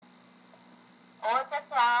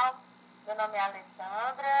pessoal, meu nome é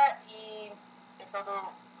Alessandra e eu sou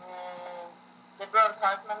do Bronze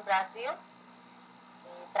Horseman Brasil, que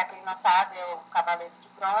para quem não sabe é o Cavaleiro de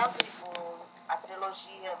Bronze, a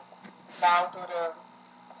trilogia da autora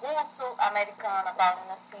russo-americana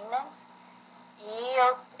Paulina Simons. E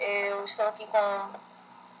eu estou aqui com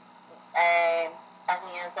as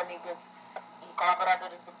minhas amigas e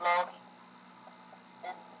colaboradoras do blog,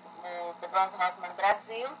 do Bronze Horseman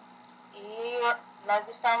Brasil, e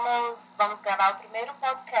vamos gravar o primeiro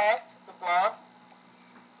podcast do blog,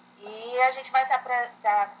 e a gente vai se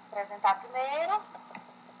apresentar primeiro,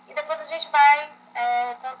 e depois a gente vai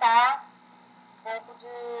contar um pouco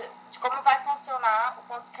de como vai funcionar o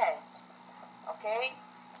podcast, ok?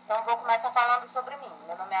 Então vou começar falando sobre mim.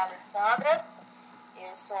 Meu nome é Alessandra,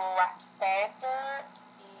 eu sou arquiteta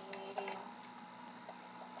e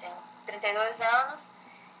tenho 32 anos,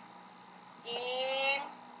 e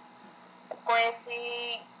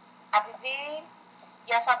conheci a Vivi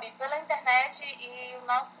e a Fabi pela internet, e o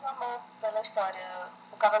nosso amor pela história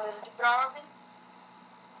do Cavaleiro de Bronze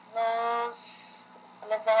nos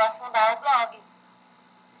levou a fundar o blog.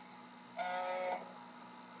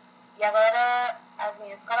 E agora as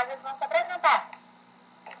minhas colegas vão se apresentar.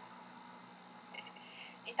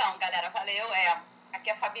 Então, galera, valeu. Aqui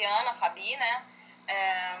é a Fabiana, a Fabi, né?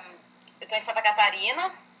 Eu estou em Santa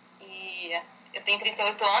Catarina e eu tenho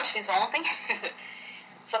 38 anos, fiz ontem.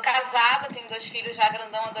 Sou casada, tenho 2 filhos já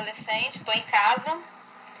grandão, adolescente, estou em casa,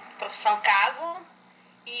 profissão casa.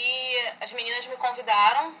 E as meninas me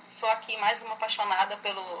convidaram, sou aqui mais uma apaixonada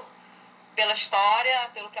pela história,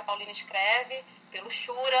 pelo que a Paulina escreve, pelo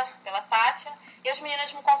Shura, pela Tátia. E as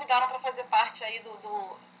meninas me convidaram para fazer parte aí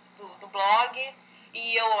do blog.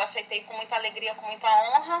 E eu aceitei com muita alegria, com muita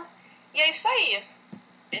honra. E é isso aí.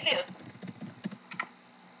 Beleza.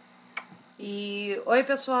 E oi,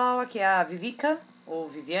 pessoal, aqui é a Vivica, ou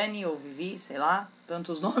Viviane, ou Vivi, sei lá,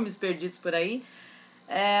 tantos nomes perdidos por aí.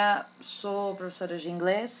 Sou professora de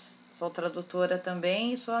inglês, sou tradutora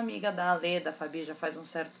também e sou amiga da Ale, da Fabi, já faz um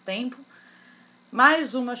certo tempo.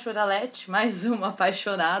 Mais uma choralete, mais uma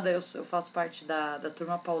apaixonada. Eu faço parte da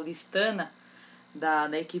turma paulistana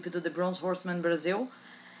da equipe do Bronze Horseman Brasil.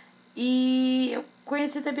 E eu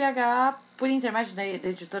conheci a TBH por intermédio da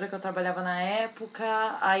editora que eu trabalhava na época.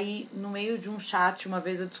 Aí, no meio de um chat, uma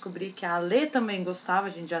vez eu descobri que a Ale também gostava, a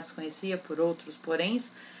gente já se conhecia por outros poréns.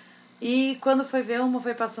 E quando foi ver, uma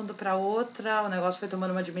foi passando para outra, o negócio foi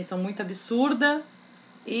tomando uma dimensão muito absurda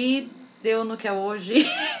e deu no que é hoje,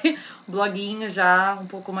 um bloguinho já um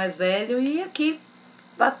pouco mais velho, e aqui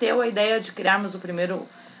bateu a ideia de criarmos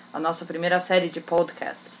a nossa primeira série de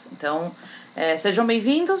podcasts. Então, sejam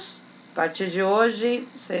bem-vindos. A partir de hoje,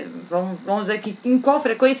 vamos ver em qual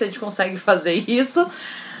frequência a gente consegue fazer isso.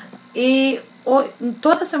 E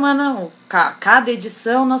toda semana, cada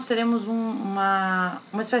edição, nós teremos uma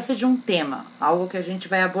espécie de um tema, algo que a gente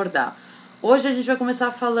vai abordar. Hoje a gente vai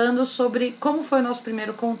começar falando sobre como foi o nosso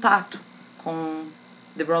primeiro contato com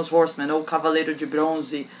The Bronze Horseman, ou Cavaleiro de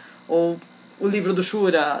Bronze, ou o livro do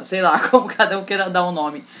Shura, sei lá, como cada um queira dar um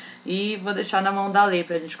nome. E vou deixar na mão da Lei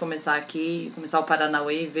pra gente começar aqui, começar o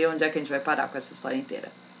Paranauê e ver onde é que a gente vai parar com essa história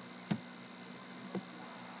inteira.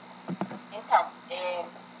 Então,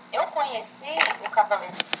 eu conheci o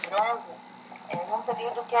Cavaleiro de Bronze num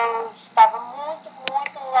período que eu estava muito,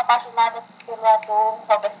 muito apaixonada pelo ator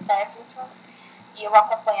Robert Pattinson, e eu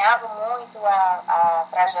acompanhava muito a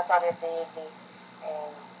trajetória dele,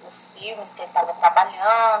 os filmes que ele estava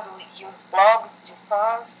trabalhando e os blogs de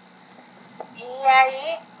fãs. E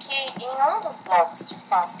aí que em um dos blogs de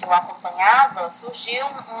fãs que eu acompanhava surgiu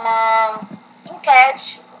uma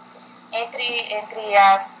enquete entre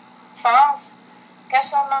as fãs,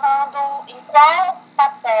 questionando em qual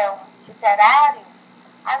papel literário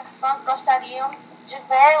as fãs gostariam de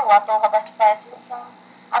ver o ator Robert Pattinson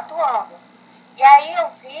atuando. E aí eu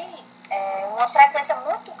vi uma frequência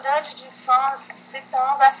muito grande de fãs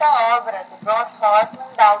citando essa obra do Bronze Horseman,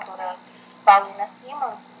 da autora Paulina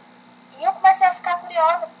Simons, e eu comecei a ficar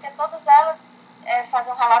curiosa, porque todas elas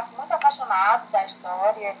faziam relatos muito apaixonados da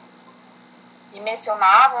história e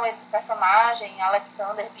mencionavam esse personagem,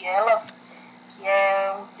 Alexander Bielov, que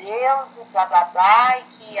é um deus e blá blá blá, e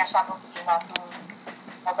que achavam que o ator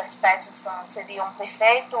Robert Pattinson seria um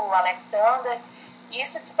perfeito Alexander, e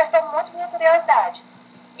isso despertou muito minha curiosidade.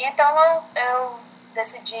 E então eu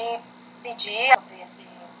decidi pedir sobre esse,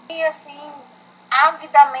 e assim,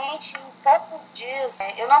 avidamente, em poucos dias.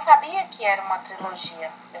 Eu não sabia que era uma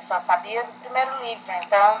trilogia, eu só sabia do primeiro livro.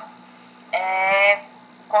 Então,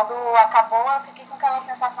 quando acabou, eu fiquei com aquela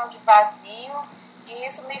sensação de vazio, e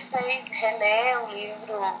isso me fez reler o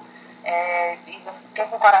livro E eu fiquei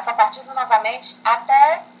com o coração partido novamente,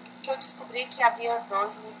 até que eu descobri que havia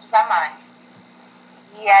 2 livros a mais.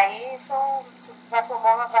 E aí isso se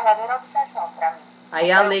transformou numa verdadeira obsessão para mim.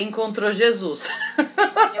 Aí então, a Lê encontrou Jesus. Eu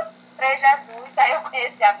encontrei Jesus, aí eu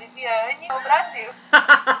conheci a Viviane no Brasil.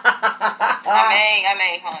 Amém,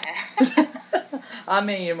 amém, irmã.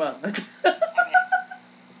 Amém, irmã.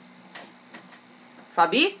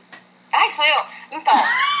 Fabi? Ai, sou eu. Então,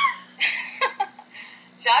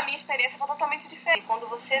 já a minha experiência foi totalmente diferente. Quando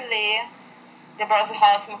você lê The Bronze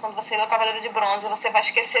Horseman, quando você lê o Cavaleiro de Bronze, você vai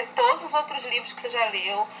esquecer todos os outros livros que você já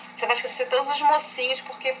leu, você vai esquecer todos os mocinhos,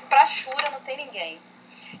 porque pra Shura não tem ninguém.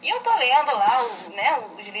 E eu tô lendo lá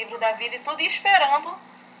os livros da vida e tudo, e esperando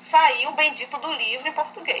sair o bendito do livro em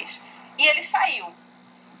português. E ele saiu.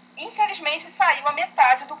 Infelizmente saiu a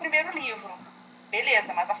metade do primeiro livro.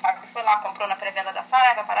 Beleza, mas a Fábio foi lá, comprou na pré-venda da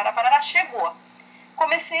Saraiva, parará, chegou.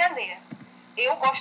 Comecei a ler. Eu gosto